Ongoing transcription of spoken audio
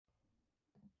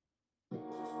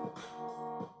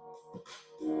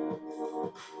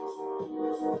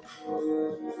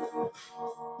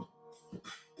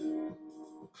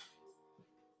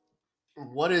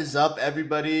What is up,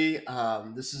 everybody?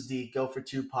 This is the Go for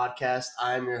Two podcast.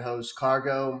 I'm your host,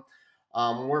 Cargo.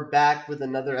 We're back with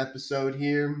another episode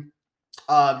here.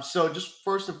 So, just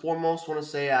first and foremost, want to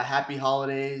say happy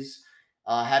holidays,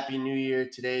 happy New Year.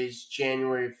 Today's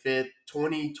January 5th,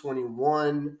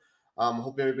 2021.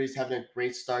 Hope everybody's having a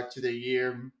great start to the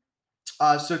year.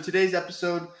 So today's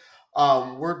episode,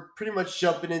 we're pretty much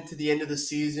jumping into the end of the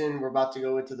season. We're about to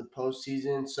go into the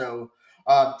postseason. So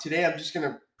today I'm just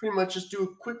gonna pretty much just do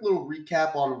a quick little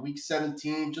recap on Week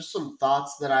 17, just some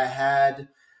thoughts that I had,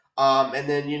 and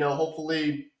then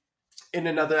hopefully in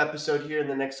another episode here in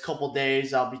the next couple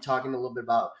days, I'll be talking a little bit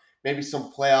about maybe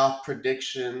some playoff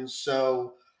predictions.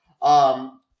 So,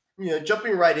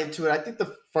 jumping right into it, I think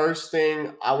the first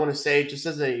thing I want to say, just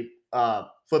as a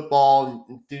football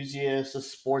enthusiast, a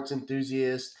sports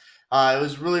enthusiast, it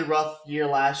was really rough year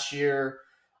last year.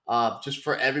 Just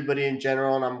for everybody in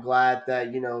general, and I'm glad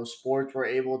that sports were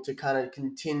able to kind of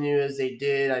continue as they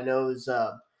did. I know it was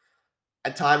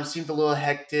at times seemed a little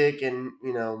hectic, and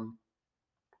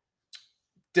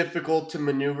difficult to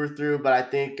maneuver through, but I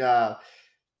think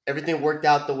everything worked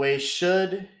out the way it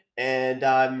should, and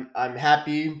I'm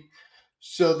happy.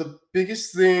 So the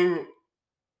biggest thing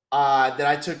that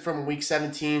I took from Week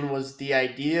 17 was the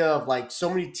idea of like so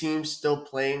many teams still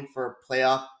playing for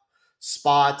playoff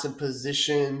spots and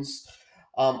positions.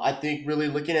 I think really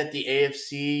looking at the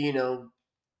AFC,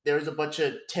 there was a bunch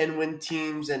of 10-win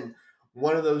teams, and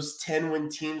one of those 10-win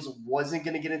teams wasn't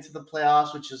going to get into the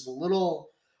playoffs, which is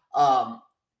um,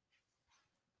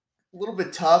 a little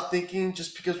bit tough thinking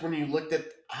just because when you looked at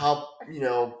how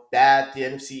bad the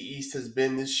NFC East has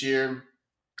been this year,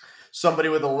 somebody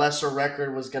with a lesser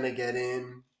record was going to get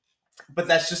in. But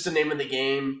that's just the name of the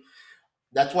game.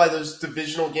 That's why those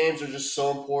divisional games are just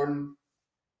so important.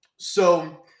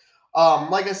 So,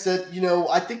 like I said,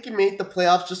 I think it made the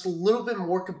playoffs just a little bit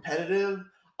more competitive.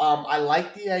 I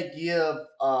like the idea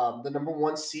of the number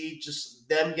one seed, just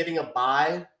them getting a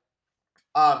bye,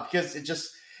 because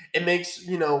it makes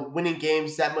winning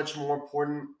games that much more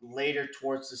important later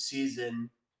towards the season.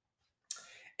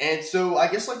 And so I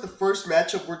guess like the first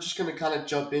matchup we're just going to kind of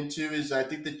jump into is I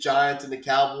think the Giants and the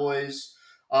Cowboys.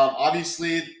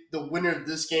 Obviously, the winner of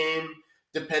this game,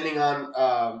 depending on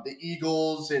the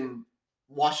Eagles and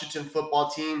Washington football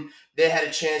team, they had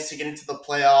a chance to get into the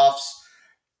playoffs.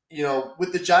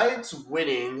 With the Giants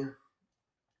winning,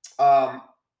 um,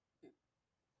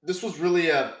 this was really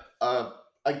a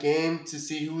game to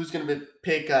see who's going to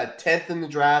pick 10th in the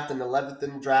draft and 11th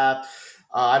in the draft.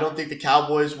 I don't think the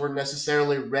Cowboys were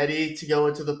necessarily ready to go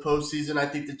into the postseason. I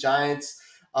think the Giants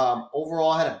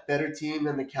overall had a better team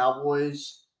than the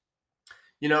Cowboys.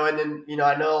 And then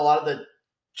I know a lot of the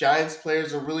Giants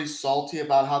players are really salty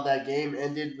about how that game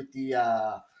ended with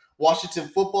the Washington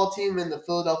football team and the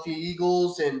Philadelphia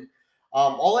Eagles. And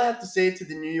all I have to say to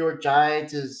the New York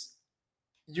Giants is,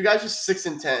 you guys are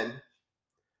 6-10.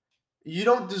 You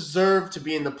don't deserve to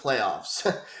be in the playoffs.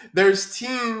 There's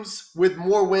teams with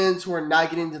more wins who are not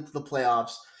getting into the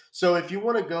playoffs. So if you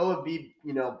want to go and be,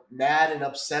 mad and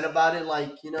upset about it,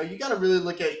 like, you got to really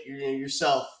look at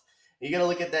yourself. You got to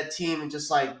look at that team and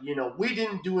just like, we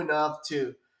didn't do enough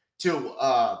to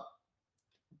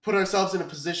put ourselves in a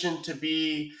position to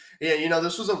be,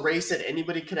 this was a race that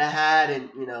anybody could have had, and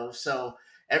so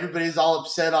everybody's all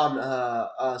upset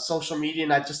on social media,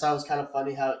 and I just thought it was kind of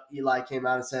funny how Eli came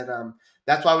out and said,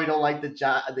 that's why we don't like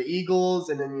the Eagles,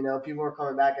 and then people were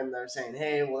coming back and they're saying,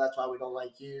 hey, well, that's why we don't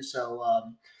like you. So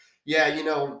yeah,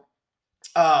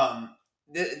 um,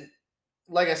 th-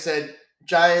 like I said,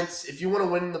 Giants. If you want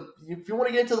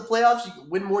to get into the playoffs, you can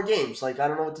win more games. Like I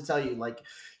don't know what to tell you. Like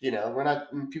we're not.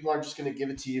 People aren't just going to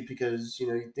give it to you because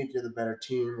you think you're the better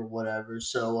team or whatever.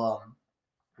 So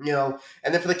and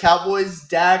then for the Cowboys,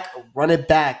 Dak, run it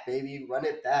back, baby, run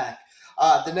it back.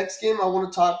 The next game I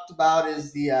want to talk about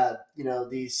is the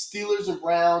Steelers and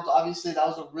Browns. Obviously, that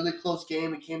was a really close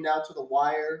game. It came down to the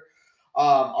wire.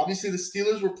 Obviously, the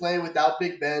Steelers were playing without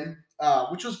Big Ben,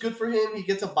 which was good for him. He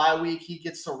gets a bye week. He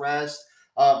gets to rest.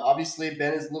 Obviously,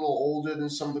 Ben is a little older than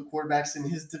some of the quarterbacks in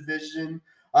his division.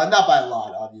 Not by a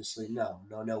lot, obviously. No,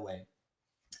 no, no way.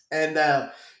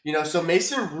 And so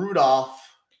Mason Rudolph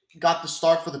got the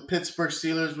start for the Pittsburgh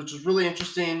Steelers, which was really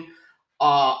interesting.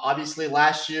 Obviously,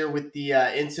 last year with the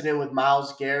incident with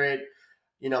Myles Garrett,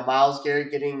 Myles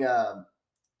Garrett getting,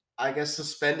 I guess,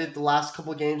 suspended the last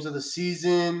couple of games of the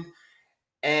season,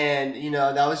 and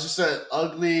that was just an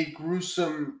ugly,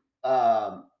 gruesome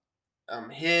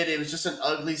hit. It was just an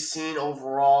ugly scene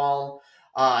overall.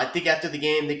 I think after the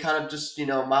game, they kind of just,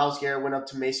 Miles Garrett went up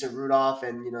to Mason Rudolph,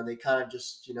 and they kind of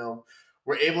just,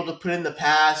 were able to put in the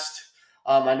past.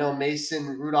 I know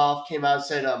Mason Rudolph came out and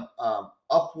said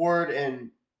upward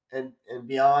and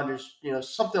beyond, or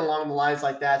something along the lines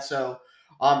like that. So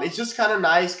it's just kind of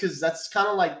nice because that's kind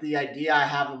of like the idea I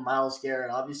have of Miles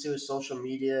Garrett. Obviously, with social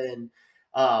media and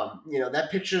that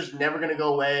picture is never going to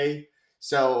go away.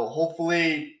 So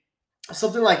hopefully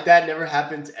something like that never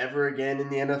happens ever again in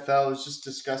the NFL. It's just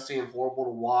disgusting and horrible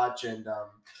to watch. And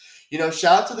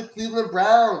shout out to the Cleveland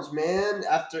Browns, man.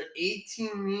 After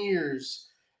 18 years,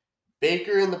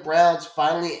 Baker and the Browns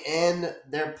finally end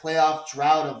their playoff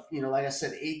drought of, like I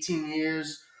said, 18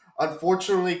 years.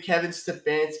 Unfortunately, Kevin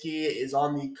Stefanski is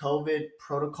on the COVID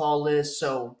protocol list.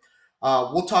 So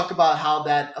we'll talk about how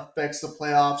that affects the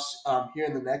playoffs here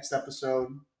in the next episode.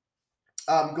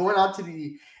 Going on to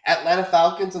the Atlanta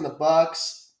Falcons and the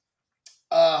Bucks.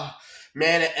 Uh,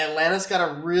 Man, Atlanta's got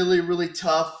a really, really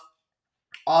tough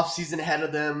offseason ahead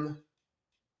of them.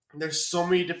 There's so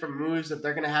many different moves that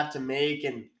they're going to have to make,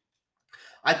 and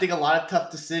I think a lot of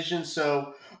tough decisions.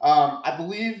 So I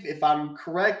believe, if I'm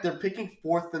correct, they're picking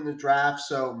fourth in the draft.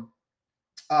 So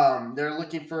they're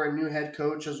looking for a new head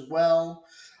coach as well.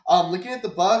 Looking at the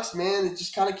Bucks, man, it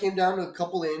just kind of came down to a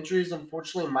couple of injuries.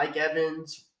 Unfortunately, Mike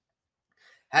Evans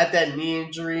had that knee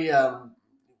injury.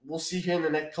 We'll see here in the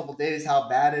next couple of days how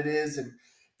bad it is. And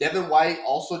Devin White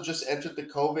also just entered the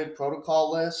COVID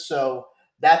protocol list. So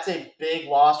that's a big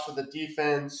loss for the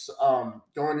defense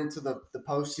going into the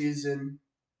postseason.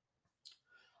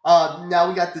 Now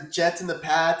we got the Jets and the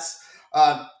Pats.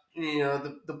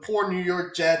 The poor New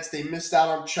York Jets, they missed out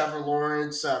on Trevor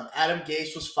Lawrence. Adam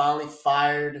Gase was finally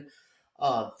fired.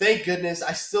 Thank goodness.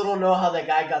 I still don't know how that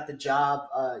guy got the job.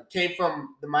 Came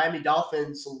from the Miami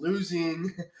Dolphins,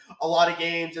 losing a lot of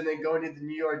games, and then going to the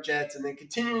New York Jets, and then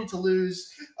continuing to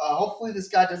lose. Hopefully, this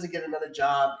guy doesn't get another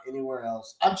job anywhere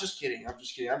else. I'm just kidding. I'm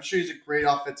just kidding. I'm sure he's a great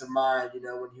offensive mind.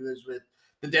 When he was with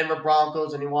the Denver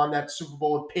Broncos and he won that Super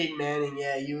Bowl with Peyton Manning,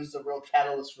 yeah, he was the real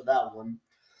catalyst for that one.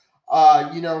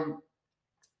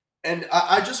 And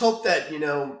I just hope that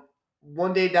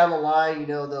one day down the line,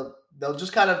 they'll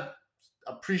just kind of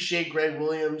appreciate Greg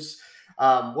Williams.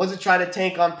 Wasn't trying to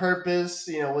tank on purpose.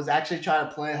 Was actually trying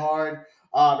to play hard.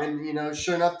 And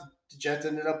sure enough, the Jets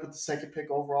ended up with the second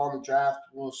pick overall in the draft.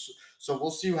 So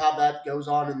we'll see how that goes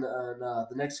on in the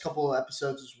next couple of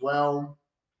episodes as well.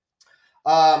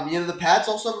 The Pats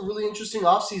also have a really interesting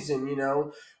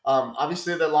offseason.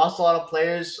 Obviously they lost a lot of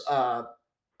players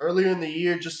earlier in the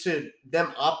year just to them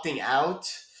opting out.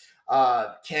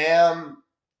 Cam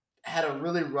had a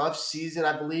really rough season.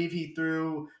 I believe he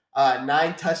threw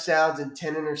 9 touchdowns and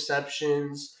 10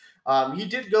 interceptions. He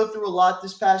did go through a lot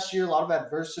this past year, a lot of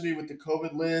adversity with the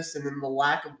COVID list and then the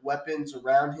lack of weapons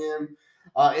around him.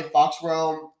 In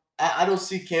Foxborough, I don't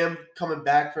see Cam coming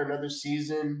back for another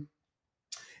season.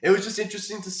 It was just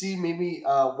interesting to see maybe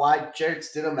why Jared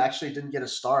Stidham actually didn't get a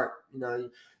start.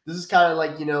 This is kind of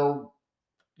like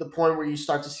the point where you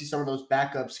start to see some of those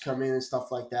backups come in and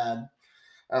stuff like that.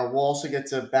 We'll also get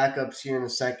to backups here in a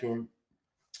second.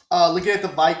 Looking at the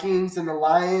Vikings and the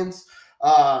Lions,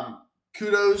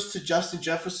 kudos to Justin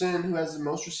Jefferson, who has the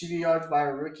most receiving yards by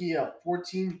a rookie of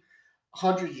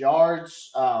 1,400 yards.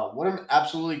 What an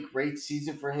absolutely great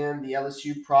season for him, the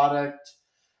LSU product.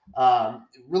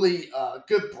 Really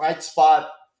good bright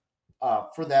spot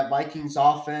for that Vikings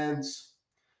offense.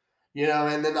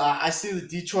 And then I see the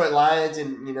Detroit Lions,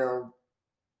 and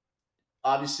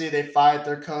obviously they fired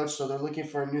their coach, so they're looking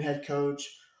for a new head coach.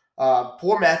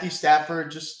 Poor Matthew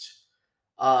Stafford, just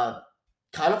uh,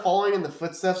 kind of following in the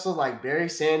footsteps of like Barry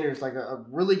Sanders, like a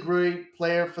really great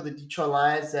player for the Detroit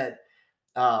Lions that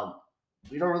um,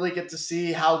 we don't really get to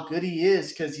see how good he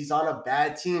is because he's on a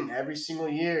bad team every single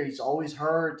year. He's always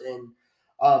hurt, and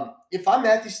if I'm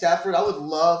Matthew Stafford, I would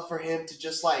love for him to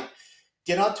just like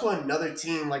get onto another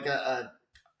team, like I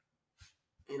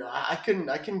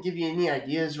couldn't give you any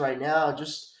ideas right now.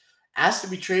 Just ask to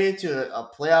be traded to a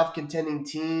playoff contending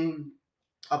team,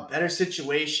 a better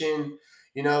situation.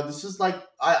 This is like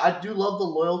I do love the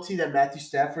loyalty that Matthew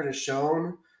Stafford has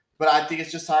shown, but I think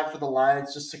it's just time for the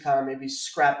Lions just to kind of maybe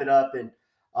scrap it up and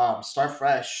start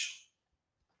fresh.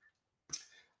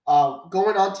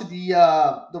 Going on to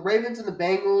the Ravens and the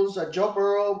Bengals, Joe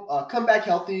Burrow come back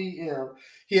healthy.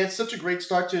 He had such a great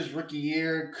start to his rookie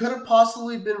year. Could have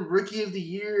possibly been rookie of the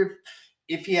year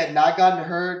if he had not gotten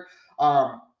hurt.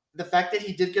 The fact that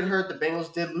he did get hurt, the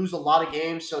Bengals did lose a lot of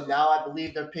games, so now I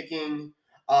believe they're picking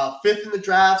fifth in the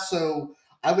draft. So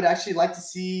I would actually like to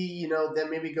see them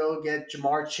maybe go get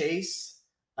Jamar Chase.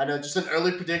 I know just an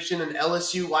early prediction, an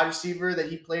LSU wide receiver that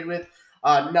he played with.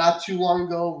 not too long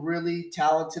ago. Really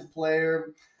talented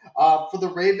player. For the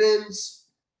Ravens,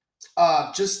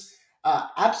 just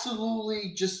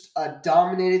absolutely just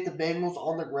dominated the Bengals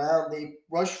on the ground. They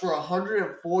rushed for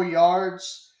 104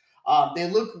 yards. They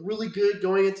look really good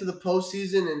going into the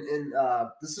postseason, and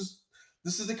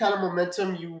this is the kind of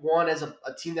momentum you want as a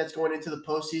team that's going into the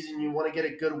postseason. You want to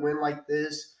get a good win like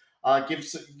this.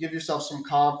 Give yourself some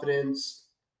confidence.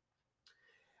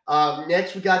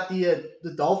 Next, we got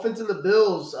the Dolphins and the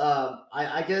Bills.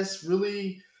 I guess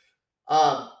really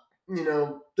uh,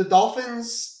 the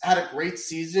Dolphins had a great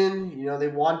season. They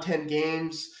won 10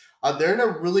 games. They're in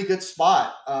a really good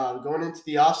spot going into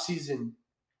the offseason.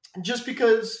 Just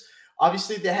because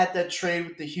obviously they had that trade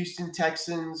with the Houston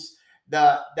Texans.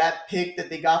 That pick that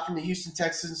they got from the Houston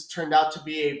Texans turned out to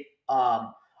be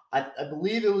I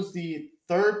believe it was the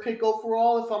third pick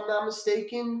overall, if I'm not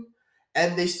mistaken.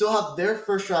 And they still have their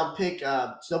first round pick.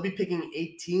 So they'll be picking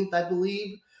 18th, I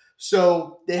believe.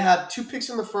 So they have two picks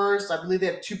in the first. I believe they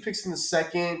have two picks in the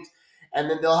second. And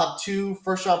then they'll have two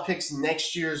first round picks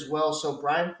next year as well. So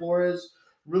Brian Flores,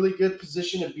 really good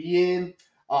position to be in.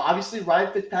 Obviously,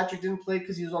 Ryan Fitzpatrick didn't play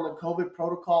because he was on the COVID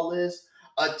protocol list.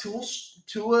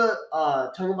 Tua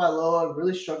Tagovailoa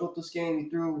really struggled this game. He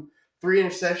threw three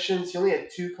interceptions. He only had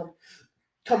two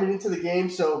coming into the game.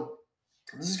 So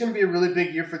this is going to be a really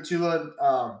big year for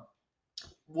Tua.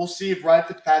 We'll see if Ryan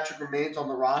Fitzpatrick remains on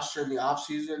the roster in the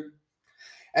offseason.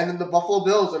 And then the Buffalo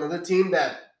Bills, another team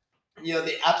that,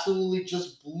 they absolutely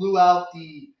just blew out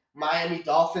the Miami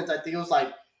Dolphins. I think it was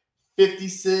like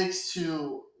 56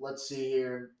 to, let's see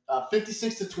here,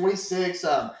 56 to 26.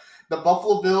 The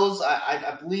Buffalo Bills,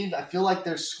 I believe, I feel like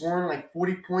they're scoring like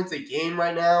 40 points a game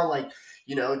right now. Like,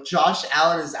 Josh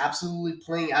Allen is absolutely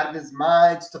playing out of his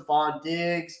mind. Stephon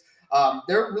Diggs.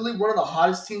 They're really one of the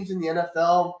hottest teams in the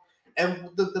NFL. And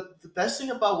the best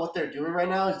thing about what they're doing right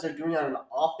now is they're doing it on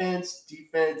offense,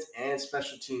 defense, and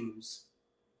special teams.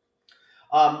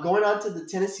 Going on to the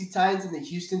Tennessee Titans and the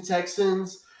Houston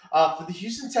Texans. For the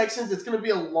Houston Texans, it's going to be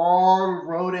a long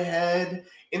road ahead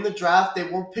in the draft. They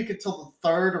won't pick until the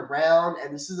third round,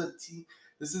 and this is a team.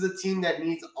 This is a team that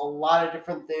needs a lot of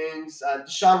different things.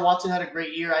 Deshaun Watson had a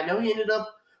great year. I know he ended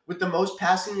up with the most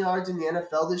passing yards in the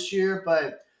NFL this year,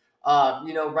 but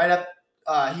right up,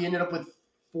 he ended up with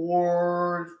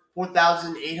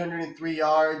 4,803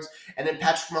 yards, and then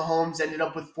Patrick Mahomes ended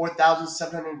up with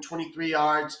 4,723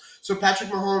 yards. So Patrick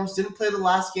Mahomes didn't play the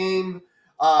last game.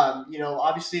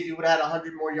 Obviously, if he would have had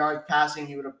 100 more yards passing,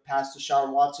 he would have passed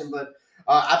Deshaun Watson. But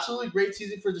absolutely great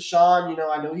season for Deshaun.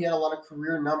 I know he had a lot of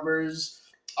career numbers.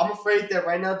 I'm afraid that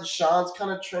right now Deshaun's kind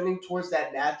of trending towards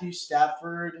that Matthew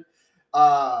Stafford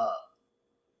uh,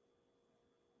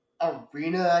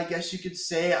 arena, I guess you could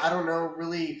say. I don't know,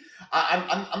 really.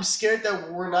 I'm scared that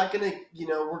we're not gonna,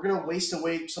 we're gonna waste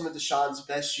away some of Deshaun's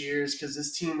best years because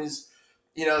this team is,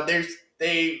 there's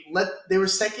they were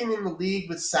second in the league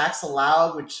with sacks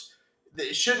allowed, which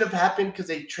it shouldn't have happened because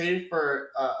they traded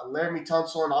for Laramie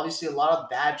Tunsil, and obviously a lot of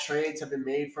bad trades have been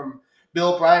made from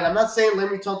Bill O'Brien. I'm not saying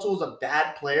Laramie Tunsil was a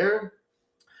bad player,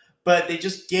 but they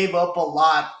just gave up a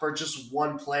lot for just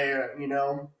one player.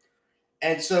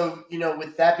 And so,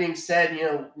 with that being said,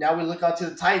 now we look onto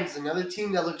the Titans, another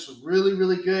team that looks really,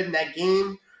 really good in that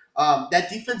game. That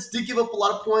defense did give up a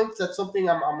lot of points. That's something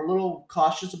I'm a little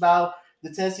cautious about.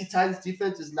 The Tennessee Titans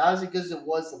defense is not as good as it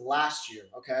was last year,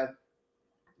 okay?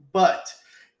 But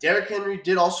Derrick Henry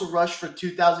did also rush for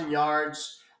 2,000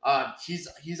 yards.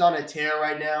 He's on a tear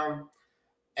right now.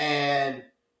 And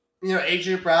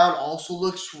AJ Brown also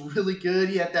looks really good.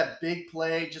 He had that big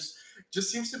play. Just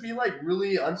seems to be like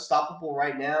really unstoppable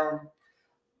right now.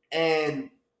 And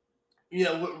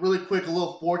really quick, a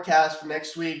little forecast for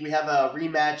next week. We have a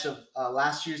rematch of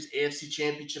last year's AFC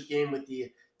Championship game with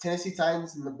the Tennessee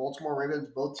Titans and the Baltimore Ravens.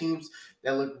 Both teams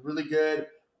that look really good,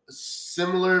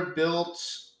 similar built.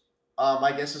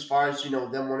 I guess as far as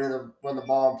them wanting to run the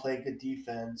ball and play good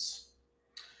defense.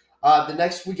 The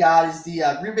next we got is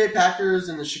the Green Bay Packers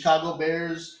and the Chicago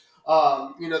Bears.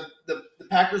 The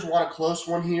Packers want a close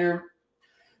one here.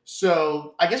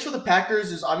 So I guess for the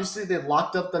Packers is obviously they've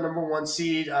locked up the number one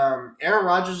seed. Aaron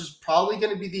Rodgers is probably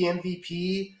going to be the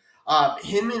MVP.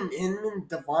 Him and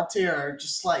Devontae are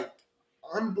just like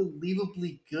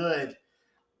unbelievably good.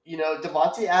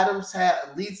 Devontae Adams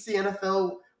leads the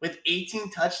NFL with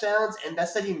 18 touchdowns, and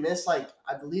that's that he missed like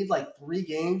I believe like 3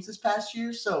 games this past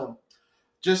year. So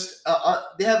just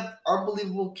they have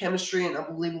unbelievable chemistry and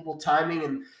unbelievable timing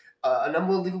and an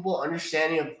unbelievable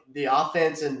understanding of the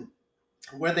offense and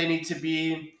where they need to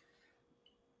be.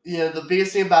 The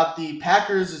biggest thing about the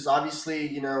Packers is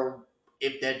obviously,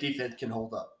 if that defense can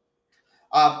hold up.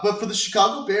 But for the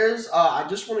Chicago Bears, I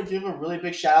just want to give a really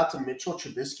big shout out to Mitchell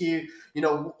Trubisky.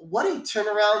 What a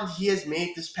turnaround he has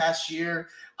made this past year.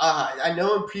 I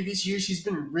know in previous years he's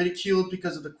been ridiculed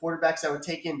because of the quarterbacks that were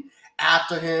taken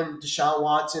after him, Deshaun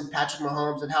Watson, Patrick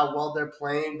Mahomes, and how well they're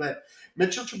playing. But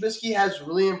Mitchell Trubisky has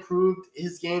really improved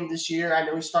his game this year. I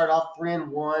know he started off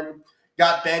 3-1,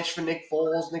 got benched for Nick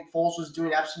Foles. Nick Foles was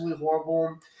doing absolutely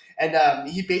horrible, and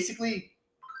he basically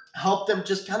helped them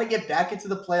just kind of get back into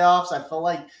the playoffs. I felt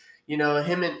like,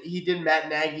 he did Matt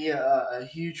Nagy a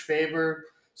huge favor.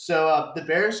 So the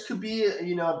Bears could be,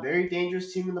 a very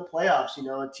dangerous team in the playoffs.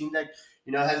 A team that,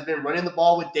 has been running the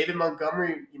ball with David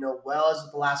Montgomery, well as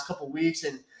of the last couple of weeks.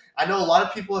 And I know a lot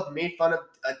of people have made fun of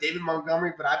David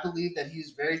Montgomery, but I believe that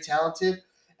he's very talented,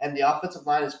 and the offensive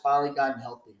line has finally gotten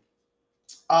healthy.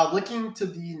 Looking to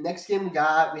the next game we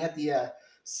had the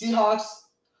Seahawks.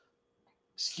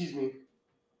 Excuse me.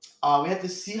 We had the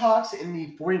Seahawks and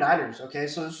the 49ers. Okay,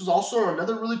 so this was also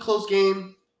another really close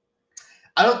game.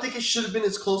 I don't think it should have been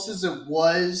as close as it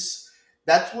was.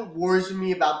 That's what worries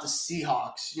me about the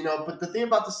Seahawks. But the thing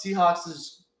about the Seahawks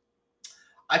is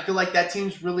I feel like that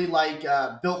team's really like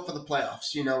built for the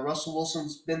playoffs. Russell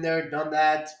Wilson's been there, done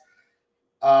that.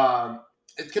 Um,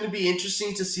 it's going to be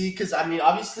interesting to see because I mean,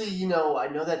 obviously, I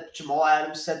know that Jamal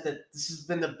Adams said that this has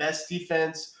been the best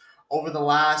defense over the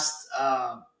last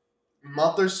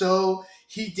month or so.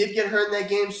 He did get hurt in that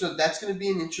game, so that's going to be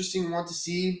an interesting one to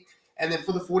see. And then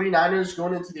for the 49ers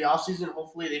going into the offseason,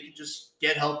 hopefully they can just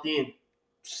get healthy and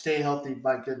stay healthy,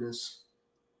 by goodness.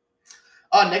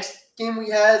 Next game we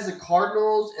had is the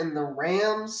Cardinals and the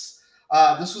Rams.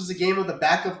 This was the game of the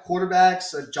backup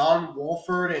quarterbacks, John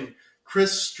Wolford and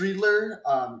Chris Streetler.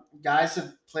 Guys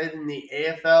have played in the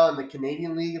AFL and the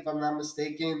Canadian League, if I'm not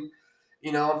mistaken.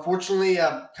 Unfortunately,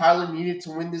 Kyler needed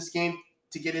to win this game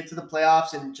to get into the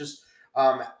playoffs, and just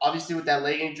obviously with that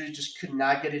leg injury, just could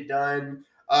not get it done.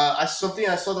 Something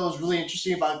I saw that was really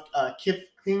interesting about Kip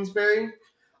Kingsbury.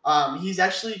 He's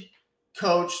actually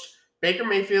coached Baker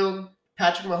Mayfield,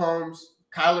 Patrick Mahomes,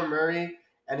 Kyler Murray,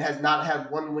 and has not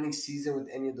had one winning season with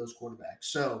any of those quarterbacks.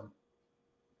 So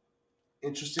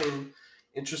interesting,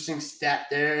 interesting stat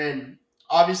there. And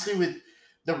obviously with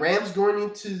the Rams going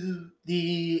into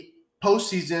the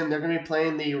postseason, they're going to be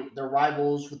playing the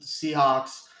rivals with the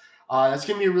Seahawks. That's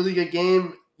going to be a really good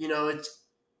game. It's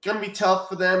going to be tough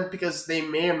for them because they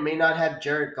may or may not have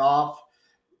Jared Goff.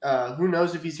 Who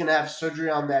knows if he's going to have surgery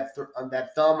on that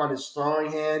thumb on his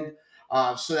throwing hand.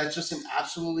 So that's just an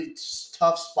absolutely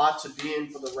tough spot to be in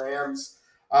for the Rams.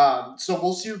 So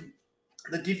we'll see.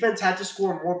 The defense had to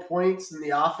score more points than the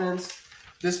offense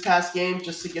this past game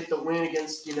just to get the win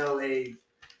against a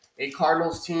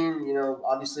Cardinals team.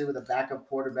 Obviously with a backup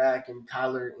quarterback and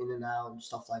Kyler in and out and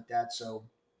stuff like that. So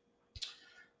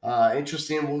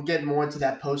interesting. We'll get more into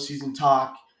that postseason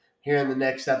talk here in the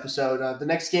next episode. The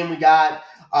next game we got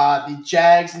the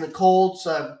Jags and the Colts.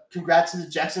 Congrats to the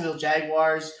Jacksonville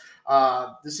Jaguars.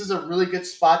 This is a really good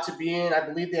spot to be in. I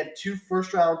believe they have 2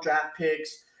 first-round draft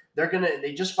picks.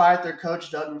 They just fired their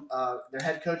coach, their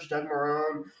head coach Doug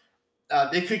Marrone.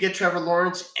 They could get Trevor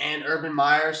Lawrence and Urban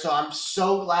Meyer. So I'm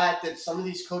so glad that some of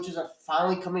these coaches are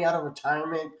finally coming out of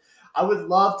retirement. I would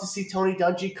love to see Tony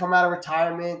Dungy come out of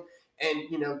retirement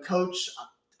and coach.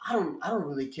 I don't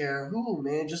really care who,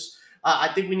 man. Just I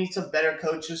think we need some better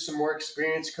coaches, some more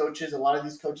experienced coaches. A lot of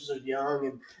these coaches are young,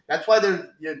 and that's why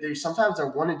they're sometimes they're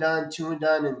one and done, two and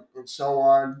done, and so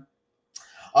on.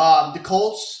 The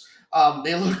Colts,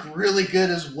 they look really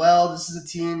good as well. This is a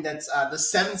team that's the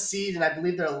 7th seed, and I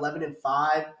believe they're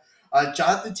 11-5.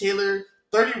 Jonathan Taylor,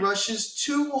 30 rushes,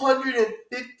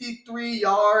 253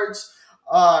 yards.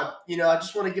 I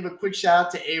just want to give a quick shout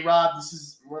out to A-Rob. This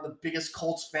is one of the biggest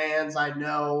Colts fans I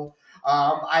know.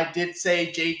 I did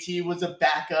say JT was a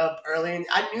backup early, and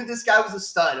I knew this guy was a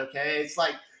stud. Okay, it's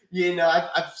like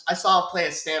I saw him play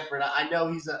at Stanford. I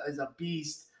know he's a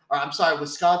beast. Or I'm sorry,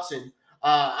 Wisconsin.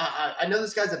 I know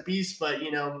this guy's a beast, but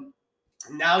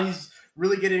now he's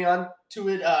really getting on to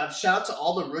it. Shout out to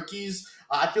all the rookies.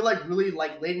 I feel like really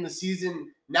like late in the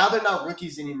season, now they're not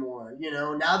rookies anymore.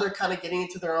 Now they're kind of getting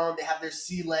into their own. They have their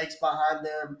sea legs behind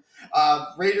them.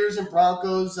 Raiders and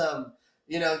Broncos,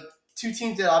 you know, 2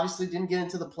 teams that obviously didn't get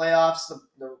into the playoffs.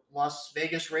 The Las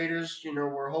Vegas Raiders,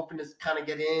 were hoping to kind of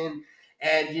get in.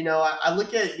 And, I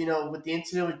look at, with the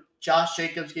incident with Josh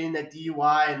Jacobs getting that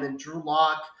DUI and then Drew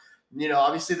Lock,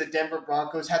 obviously the Denver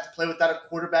Broncos had to play without a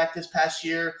quarterback this past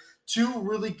year. 2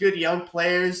 really good young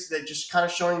players that just kind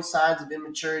of showing signs of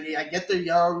immaturity. I get they're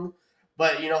young,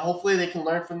 but hopefully they can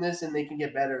learn from this and they can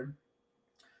get better.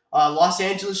 Los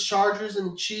Angeles Chargers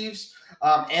and the Chiefs.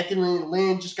 Anthony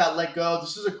Lynn just got let go.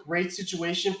 This is a great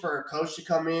situation for a coach to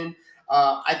come in.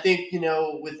 I think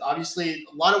with obviously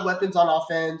a lot of weapons on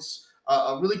offense,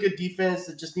 a really good defense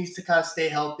that just needs to kind of stay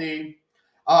healthy.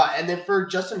 And then for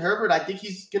Justin Herbert, I think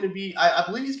he's going to be. I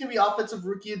believe he's going to be Offensive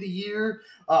Rookie of the Year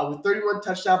with 31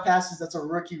 touchdown passes. That's a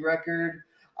rookie record.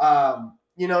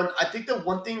 I think the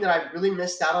one thing that I really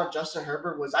missed out on Justin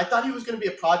Herbert was I thought he was going to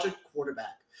be a project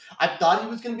quarterback. I thought he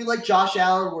was going to be like Josh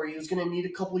Allen, where he was going to need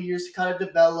a couple years to kind of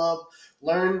develop,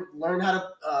 learn how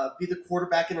to be the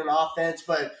quarterback in an offense.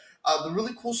 But the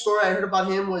really cool story I heard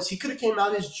about him was he could have came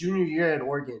out his junior year at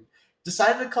Oregon,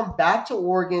 decided to come back to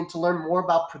Oregon to learn more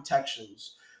about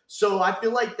protections. So I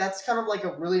feel like that's kind of like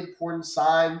a really important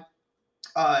sign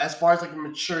as far as like a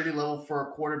maturity level for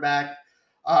a quarterback.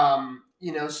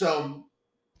 So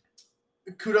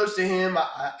kudos to him.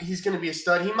 He's going to be a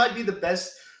stud. He might be the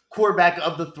best quarterback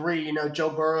of the three. Joe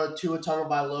Burrow, Tua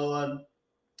Tagovailoa.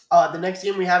 The next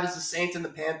game we have is the Saints and the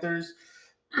Panthers.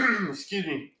 Excuse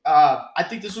me. I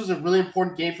think this was a really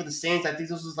important game for the Saints. I think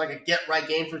this was like a get right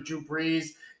game for Drew Brees.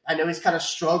 I know he's kind of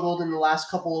struggled in the last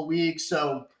couple of weeks,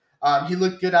 so he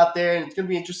looked good out there, and it's going to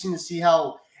be interesting to see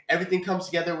how everything comes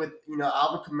together with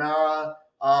Alvin Kamara.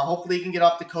 Hopefully, he can get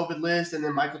off the COVID list, and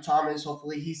then Michael Thomas.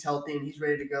 Hopefully, he's healthy and he's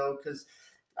ready to go because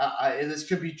this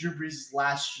could be Drew Brees'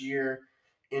 last year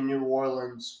in New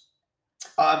Orleans.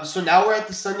 So now we're at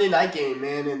the Sunday night game,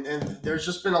 man, and there's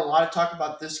just been a lot of talk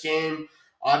about this game.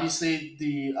 Obviously,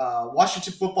 the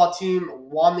Washington football team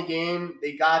won the game.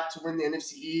 They got to win the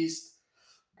NFC East.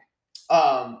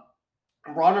 Um,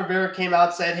 Ron Rivera came out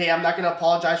and said, "Hey, I'm not going to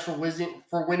apologize for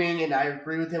winning," and I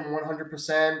agree with him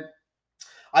 100%.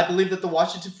 I believe that the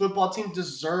Washington football team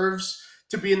deserves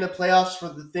to be in the playoffs for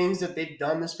the things that they've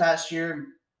done this past year.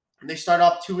 They start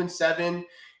off 2-7,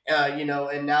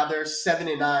 and now they're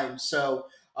 7-9. So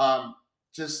um,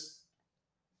 just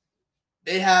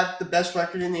they have the best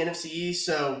record in the NFC East.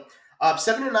 So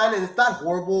 7-9, and it's not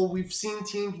horrible. We've seen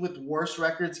teams with worse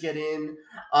records get in.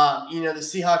 The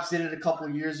Seahawks did it a couple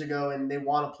of years ago, and they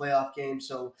won a playoff game.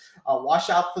 So watch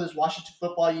out for this Washington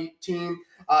football team.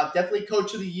 Definitely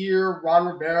Coach of the Year, Ron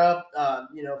Rivera.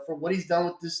 For what he's done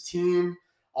with this team.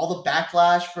 All the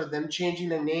backlash for them changing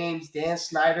their names, Dan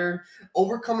Snyder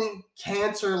overcoming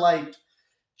cancer like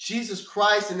Jesus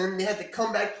Christ. And then they had the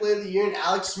comeback player of the year, and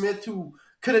Alex Smith, who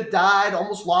could have died,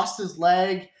 almost lost his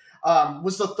leg,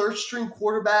 was the third string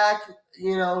quarterback.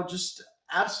 Just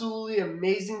absolutely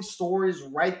amazing stories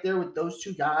right there with those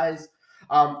two guys.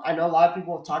 I know a lot of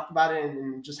people have talked about it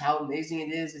and just how amazing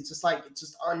it is. It's just like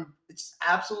it's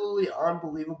absolutely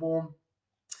unbelievable.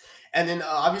 And then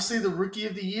obviously the rookie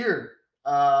of the year.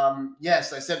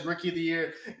 Yes, I said rookie of the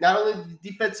year. Not only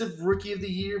the defensive rookie of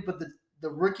the year, but the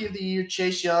rookie of the year,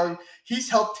 Chase Young. He's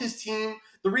helped his team.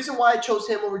 The reason why I chose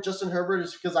him over Justin Herbert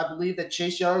is because I believe that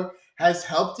Chase Young has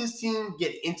helped his team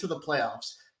get into the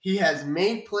playoffs. He has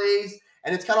made plays,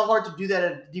 and it's kind of hard to do that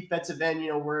at the defensive end,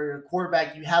 where you're a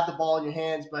quarterback, you have the ball in your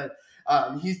hands, but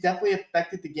he's definitely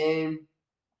affected the game.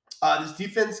 This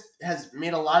defense has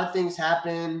made a lot of things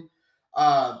happen.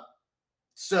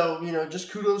 So, just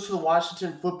kudos to the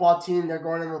Washington football team. They're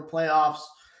going into the playoffs.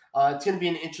 It's going to be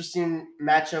an interesting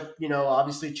matchup.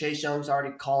 Obviously Chase Young's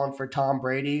already calling for Tom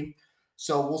Brady,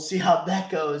 so we'll see how that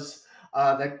goes.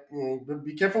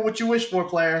 Be careful what you wish for,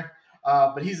 player.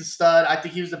 But he's a stud. I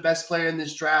think he was the best player in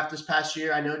this draft this past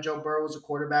year. I know Joe Burrow was a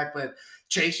quarterback, but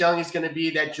Chase Young is going to be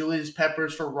that Julius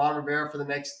Peppers for Ron Rivera for the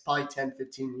next probably 10,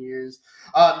 15 years.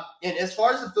 And as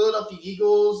far as the Philadelphia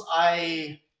Eagles,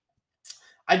 I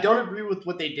don't agree with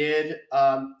what they did.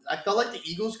 I felt like the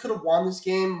Eagles could have won this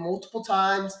game multiple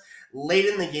times late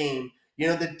in the game.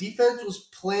 The defense was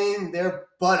playing their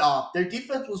butt off. Their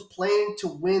defense was playing to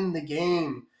win the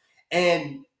game.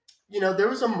 And, there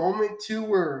was a moment too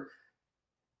where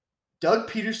Doug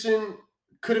Peterson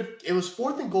could have, it was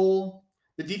fourth and goal.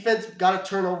 The defense got a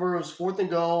turnover. It was fourth and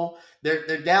goal.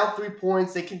 They're down 3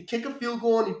 points. They can kick a field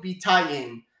goal and it'd be tie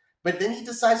game. But then he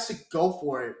decides to go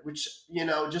for it, which,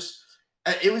 just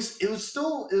it was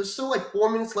still like 4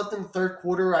 minutes left in the third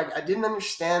quarter. I didn't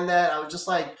understand that. I was just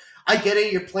like, I get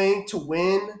it, you're playing to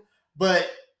win, but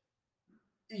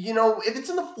if it's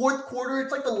in the fourth quarter,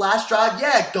 it's like the last drive.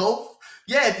 Yeah, go.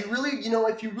 Yeah, if you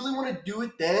really want to do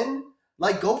it, then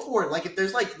like go for it. Like if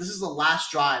there's like this is the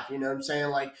last drive, you know what I'm saying?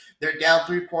 Like they're down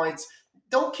 3 points.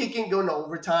 Don't kick and go into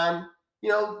overtime.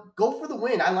 Go for the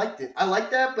win. I liked it. I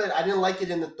like that, but I didn't like it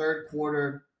in the third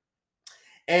quarter.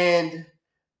 And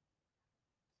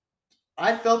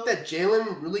I felt that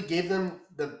Jalen really gave them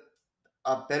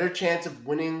a better chance of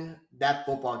winning that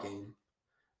football game,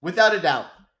 without a doubt.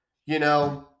 You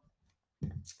know,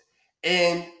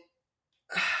 and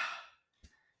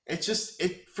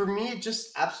it for me it just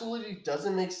absolutely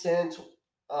doesn't make sense.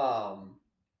 Um,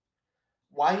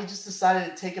 why he just decided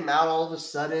to take him out all of a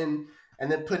sudden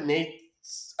and then put Nate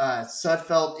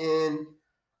Sudfeld in.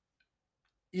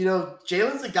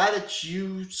 Jalen's the guy that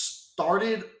you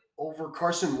started over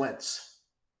Carson Wentz.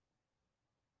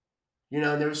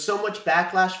 There was so much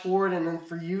backlash for it, and then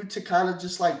for you to kind of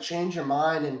just like change your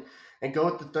mind and go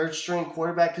with the third string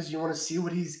quarterback because you want to see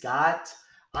what he's got.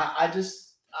 I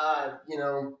just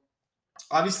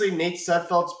obviously Nate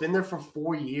Sudfeld's been there for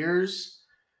 4 years.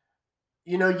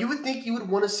 You would think you would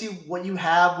want to see what you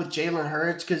have with Jalen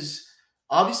Hurts because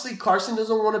obviously Carson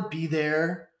doesn't want to be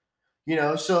there.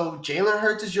 So Jalen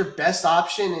Hurts is your best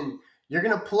option, and you're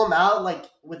gonna pull him out like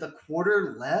with a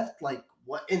quarter left. Like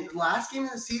what in the last game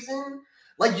of the season?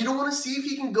 Like you don't want to see if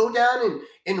he can go down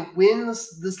and win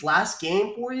this last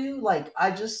game for you. Like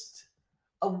I just,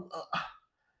 what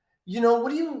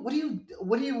are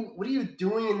you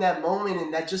doing in that moment?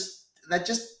 And that just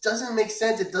doesn't make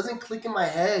sense. It doesn't click in my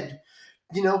head.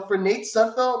 For Nate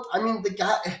Sudfeld, I mean the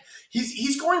guy,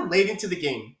 he's going late into the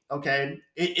game. Okay,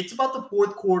 it's about the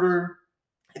fourth quarter.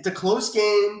 It's a close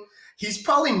game. He's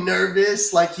probably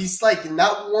nervous, like he's like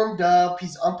not warmed up.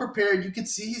 He's unprepared. You can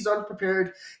see he's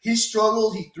unprepared. He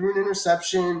struggled. He threw an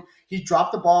interception. He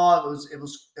dropped the ball. It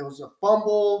was a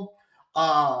fumble.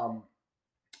 Um,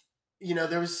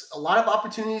 there was a lot of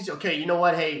opportunities. Okay, you know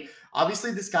what? Hey,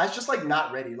 obviously this guy's just like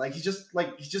not ready. Like he's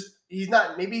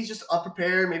not. Maybe he's just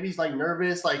unprepared. Maybe he's like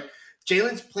nervous. Like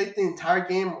Jalen's played the entire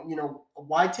game.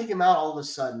 Why take him out all of a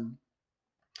sudden?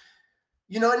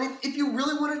 And if you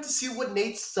really wanted to see what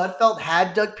Nate Sudfeld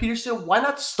had, Doug Peterson, why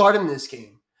not start him this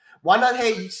game? Why not,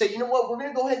 hey, you say, you know what, we're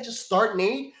going to go ahead and just start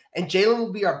Nate, and Jalen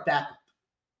will be our backup.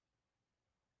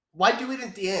 Why do it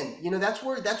at the end?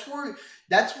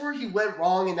 That's where he went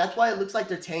wrong, and that's why it looks like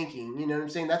they're tanking. You know what I'm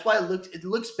saying? That's why it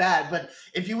looks bad. But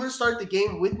if you would have started the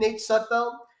game with Nate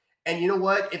Sudfeld, and you know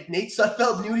what, if Nate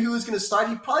Sudfeld knew he was going to start,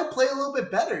 he'd probably play a little bit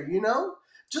better.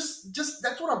 Just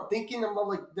that's what I'm thinking. I'm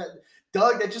like that,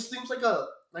 Doug. That just seems like a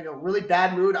really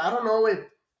bad mood. I don't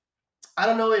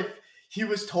know if he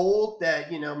was told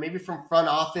that maybe from front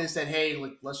office that hey,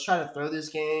 like, let's try to throw this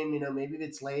game. Maybe if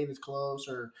it's late, it's close,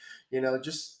 or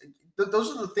just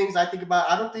those are the things I think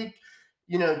about. I don't think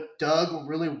Doug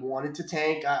really wanted to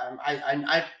tank.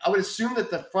 I would assume that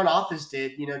the front office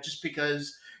did. Just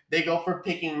because they go for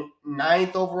picking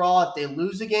ninth overall. If they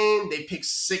lose the game, they pick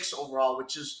sixth overall,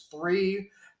 which is three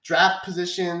draft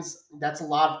positions. That's a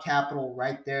lot of capital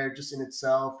right there, just in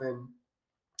itself. And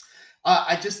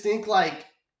I just think like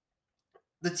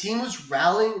the team was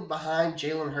rallying behind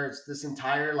Jalen Hurts this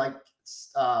entire like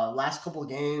last couple of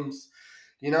games,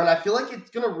 and I feel like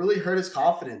it's gonna really hurt his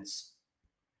confidence.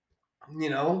 You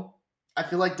know, I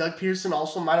feel like Doug Pearson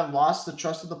also might have lost the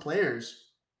trust of the players,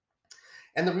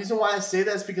 and the reason why I say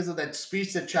that is because of that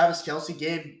speech that Travis Kelsey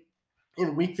gave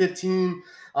in Week 15.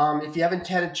 If you haven't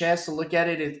had a chance to look at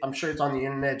it, I'm sure it's on the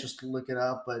internet. Just look it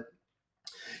up, but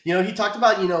he talked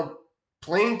about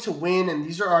playing to win, and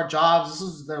these are our jobs. This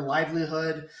is their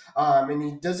livelihood, and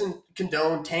he doesn't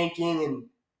condone tanking. And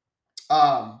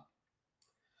um,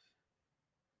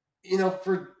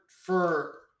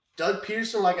 for Doug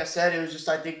Peterson, like I said, it was just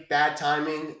I think bad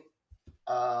timing.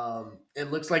 It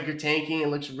looks like you're tanking. It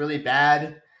looks really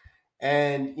bad.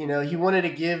 And he wanted to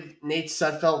give Nate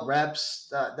Sudfeld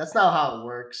reps. That's not how it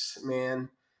works, man.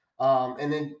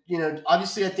 And then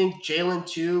obviously, I think Jalen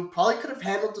too probably could have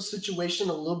handled the situation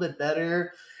a little bit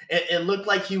better. It looked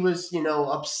like he was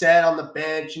upset on the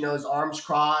bench. His arms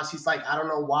crossed. He's like, I don't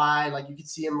know why. Like you could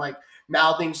see him like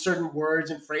mouthing certain words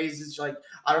and phrases like,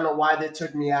 I don't know why they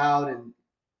took me out. And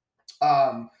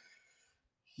um,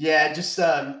 yeah, just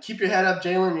keep your head up,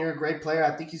 Jalen. You're a great player.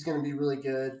 I think he's going to be really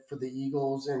good for the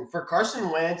Eagles. And for Carson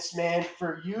Wentz, man,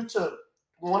 for you to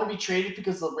want to be traded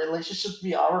because the relationship's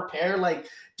beyond repair, like,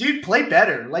 dude, play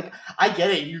better. Like, I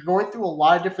get it. You're going through a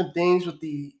lot of different things with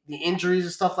the injuries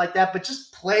and stuff like that, but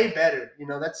just play better.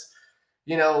 That's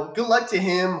good luck to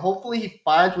him. Hopefully, he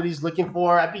finds what he's looking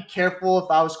for. I'd be careful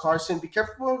if I was Carson. Be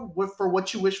careful for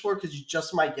what you wish for because you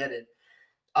just might get it.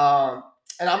 Um,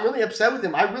 and I'm really upset with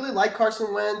him. I really like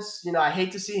Carson Wentz. I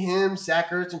hate to see him, Zach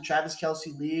Ertz, and Travis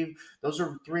Kelsey leave. Those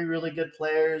are three really good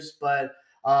players, but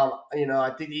I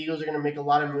think the Eagles are going to make a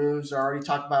lot of moves. They're already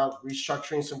talking about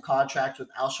restructuring some contracts with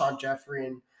Alshon Jeffrey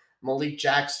and Malik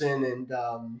Jackson,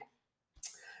 and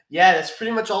yeah, that's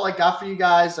pretty much all I got for you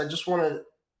guys. I just want to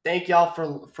thank y'all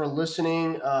for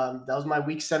listening. That was my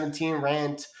Week 17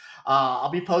 rant. I'll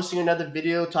be posting another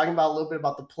video talking about a little bit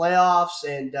about the playoffs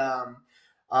and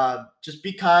just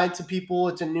be kind to people.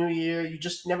 It's a new year. You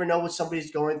just never know what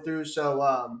somebody's going through. So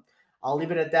I'll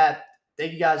leave it at that.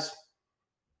 Thank you guys.